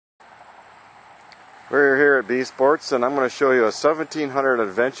We're here at B Sports, and I'm going to show you a 1700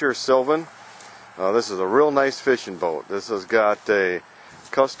 Adventure Sylvan. This is a real nice fishing boat. This has got a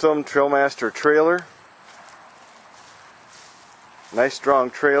custom Trailmaster trailer. Nice strong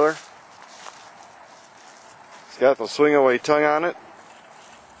trailer. It's got the swing away tongue on it.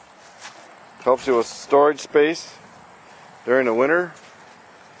 Helps you with storage space during the winter.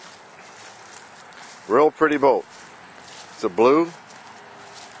 Real pretty boat. It's a blue.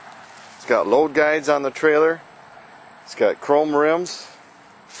 It's got load guides on the trailer. It's got chrome rims.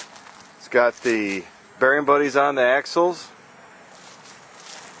 It's got the bearing buddies on the axles.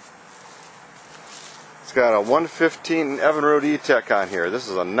 It's got a 115 Evinrude E-Tech on here. This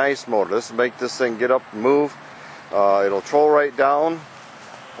is a nice motor. This will make this thing get up and move. It'll troll right down.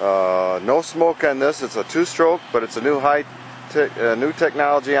 No smoke on this. It's a two-stroke, but it's a new new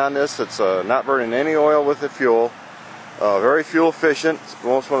technology on this. It's not burning any oil with the fuel. Very fuel efficient. It's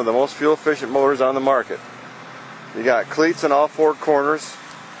one of the most fuel efficient motors on the market. You got cleats in all four corners.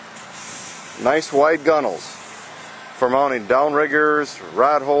 Nice wide gunnels for mounting downriggers,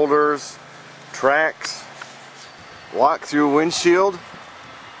 rod holders, tracks, walk-through windshield.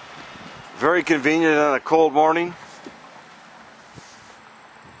 Very convenient on a cold morning.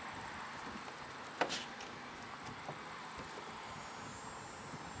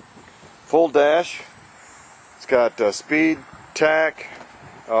 Full dash. It's got speed, tack,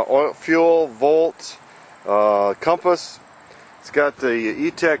 oil, fuel, volts, compass. It's got the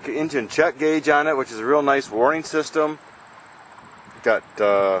E-Tech engine check gauge on it, which is a real nice warning system. Got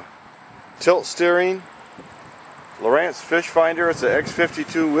tilt steering, Lowrance fish finder. It's an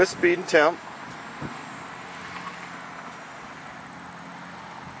X52 with speed and temp.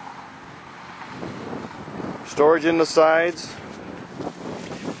 Storage in the sides.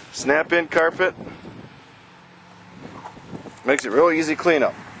 Snap-in carpet. Makes it real easy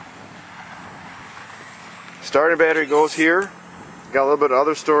cleanup. Starting battery goes here. Got a little bit of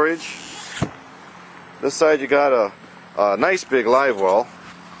other storage. This side you got a nice big live well.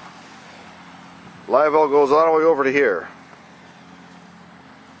 Live well goes all the way over to here.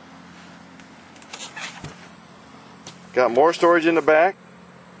 Got more storage in the back.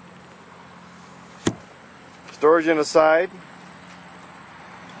 Storage in the side.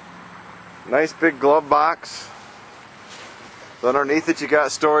 Nice big glove box. So underneath it you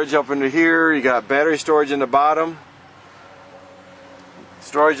got storage up into here. You got battery storage in the bottom.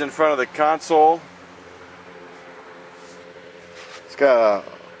 Storage in front of the console. It's got a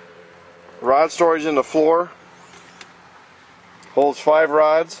rod storage in the floor. Holds 5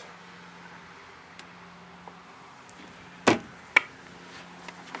 rods.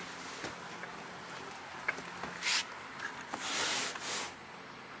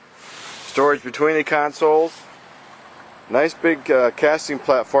 Storage between the consoles. Nice big casting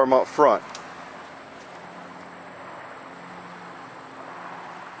platform up front.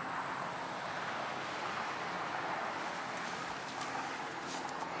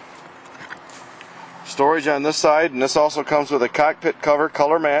 Storage on this side, and this also comes with a cockpit cover,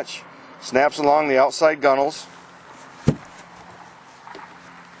 color match. Snaps along the outside gunnels.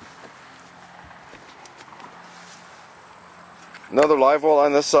 Another live well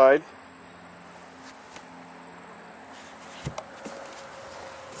on this side.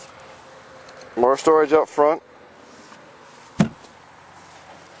 More storage up front.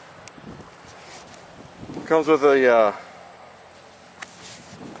 Comes with a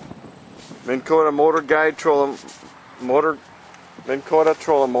Minn Kota motor guide trolling motor, Minn Kota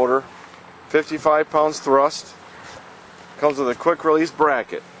trolling motor, 55 pounds thrust. Comes with a quick release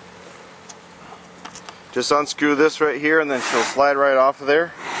bracket. Just unscrew this right here and then she'll slide right off of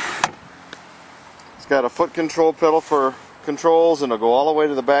there. It's got a foot control pedal for controls, and it'll go all the way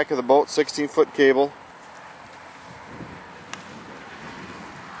to the back of the boat, 16-foot cable.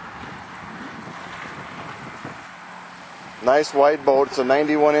 Nice wide boat. It's a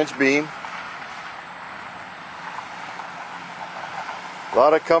 91-inch beam. A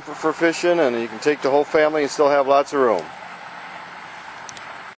lot of comfort for fishing, and you can take the whole family and still have lots of room.